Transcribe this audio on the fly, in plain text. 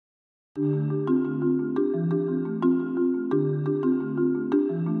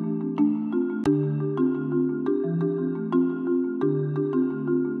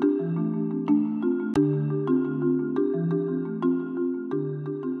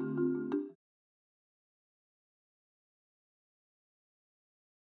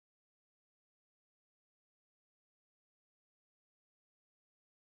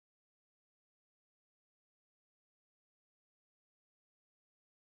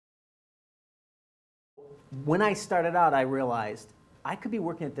When I started out, I realized I could be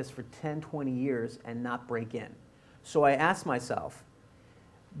working at this for 10, 20 years and not break in. So I asked myself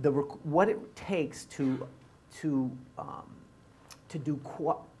what it takes to do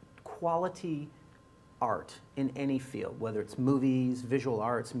quality art in any field, whether it's movies, visual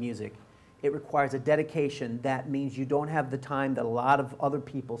arts, music. It requires a dedication. That means you don't have the time that a lot of other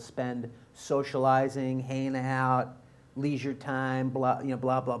people spend socializing, hanging out, leisure time, blah,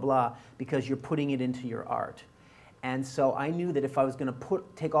 blah, blah, blah, because you're putting it into your art. And so I knew that if I was going to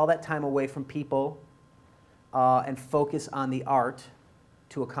take all that time away from people and focus on the art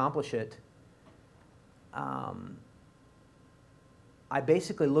to accomplish it, I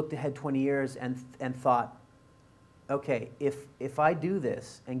basically looked ahead 20 years and thought, okay, if I do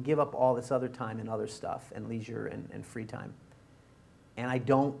this and give up all this other time and other stuff and leisure and free time, and I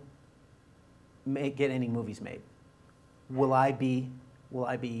don't get any movies made, will I be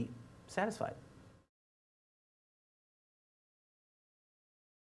satisfied?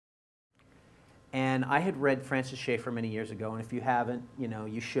 And I had read Francis Schaeffer many years ago, and if you haven't,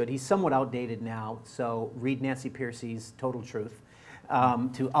 you should. He's somewhat outdated now, so read Nancy Pearcey's Total Truth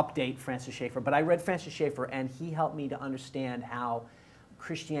to update Francis Schaeffer. But I read Francis Schaeffer, and he helped me to understand how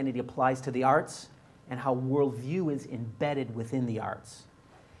Christianity applies to the arts and how worldview is embedded within the arts.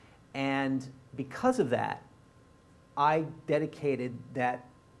 And because of that, I dedicated that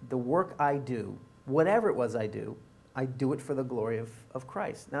the work I do, whatever it was I do it for the glory of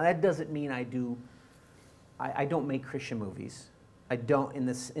Christ. Now that doesn't mean I don't make Christian movies. I don't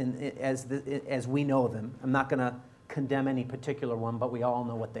as we know them. I'm not going to condemn any particular one, but we all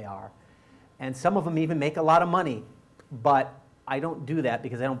know what they are. And some of them even make a lot of money, but I don't do that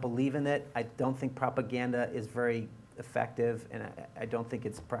because I don't believe in it. I don't think propaganda is very effective, and I don't think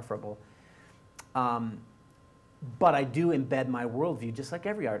it's preferable. But I do embed my worldview just like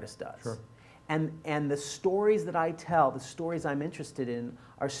every artist does. Sure. And the stories that I tell, the stories I'm interested in,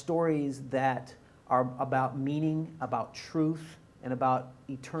 are stories that are about meaning, about truth, and about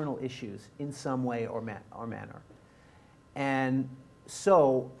eternal issues in some way or manner. And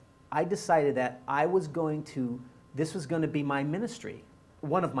so I decided that this was going to be my ministry,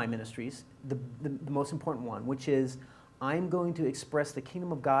 one of my ministries, the most important one, which is I'm going to express the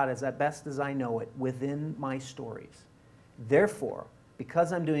kingdom of God as best as I know it within my stories. Therefore,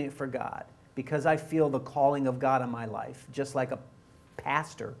 because I'm doing it for God, because I feel the calling of God on my life, just like a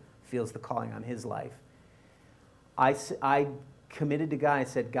pastor feels the calling on his life, I committed to God. I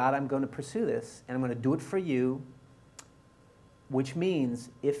said, God, I'm going to pursue this, and I'm going to do it for you, which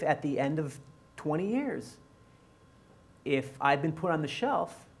means if at the end of 20 years, if I've been put on the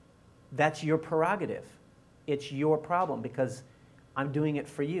shelf, that's your prerogative. It's your problem because I'm doing it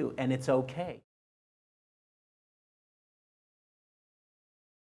for you, and it's okay.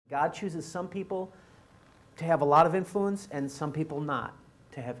 God chooses some people to have a lot of influence and some people not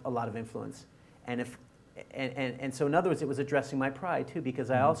to have a lot of influence. And so in other words, it was addressing my pride too,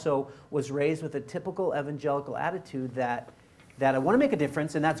 because I also was raised with a typical evangelical attitude that I want to make a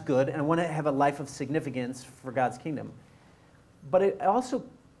difference, and that's good, and I want to have a life of significance for God's kingdom. But it also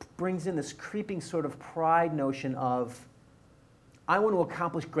brings in this creeping sort of pride notion of, I want to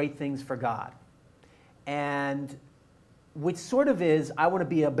accomplish great things for God. And which sort of is, I want to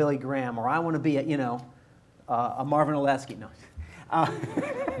be a Billy Graham, or I want to be a Marvin Olasky. No.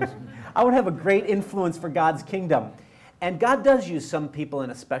 I would have a great influence for God's kingdom. And God does use some people in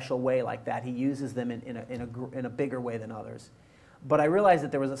a special way like that. He uses them in a bigger way than others. But I realized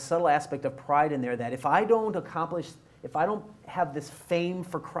that there was a subtle aspect of pride in there that if I don't have this fame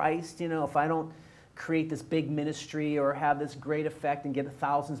for Christ, if I don't create this big ministry or have this great effect and get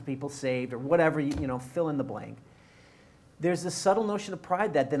thousands of people saved or whatever, fill in the blank, there's this subtle notion of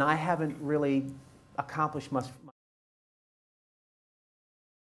pride that then I haven't really accomplished much.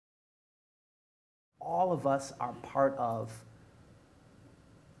 All of us are part of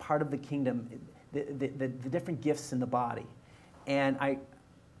the kingdom, the different gifts in the body. And I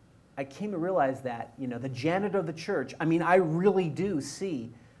came to realize that, the janitor of the church, I really do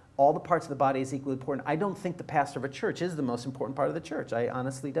see all the parts of the body as equally important. I don't think the pastor of a church is the most important part of the church. I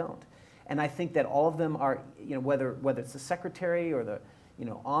honestly don't. And I think that all of them are, whether it's the secretary or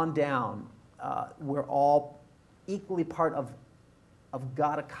on down, we're all equally part of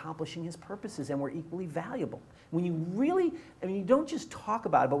God accomplishing his purposes, and we're equally valuable. When you really, you don't just talk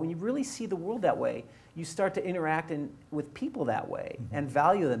about it, but when you really see the world that way, you start to interact with people that way and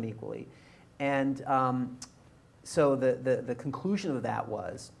value them equally. And so the conclusion of that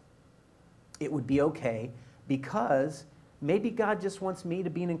was, it would be okay because maybe God just wants me to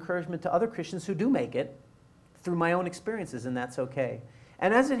be an encouragement to other Christians who do make it through my own experiences, and that's okay.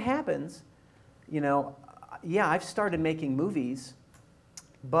 And as it happens, yeah, I've started making movies,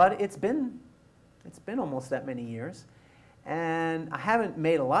 but it's been almost that many years, and I haven't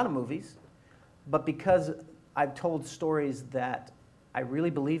made a lot of movies, but because I've told stories that I really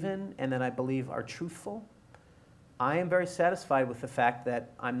believe in and that I believe are truthful, I am very satisfied with the fact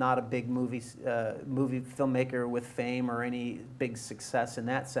that I'm not a big movie filmmaker with fame or any big success in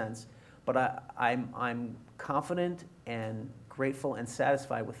that sense, but I'm confident and grateful and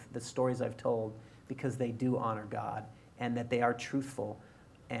satisfied with the stories I've told because they do honor God and that they are truthful,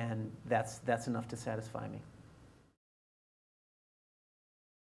 and that's enough to satisfy me.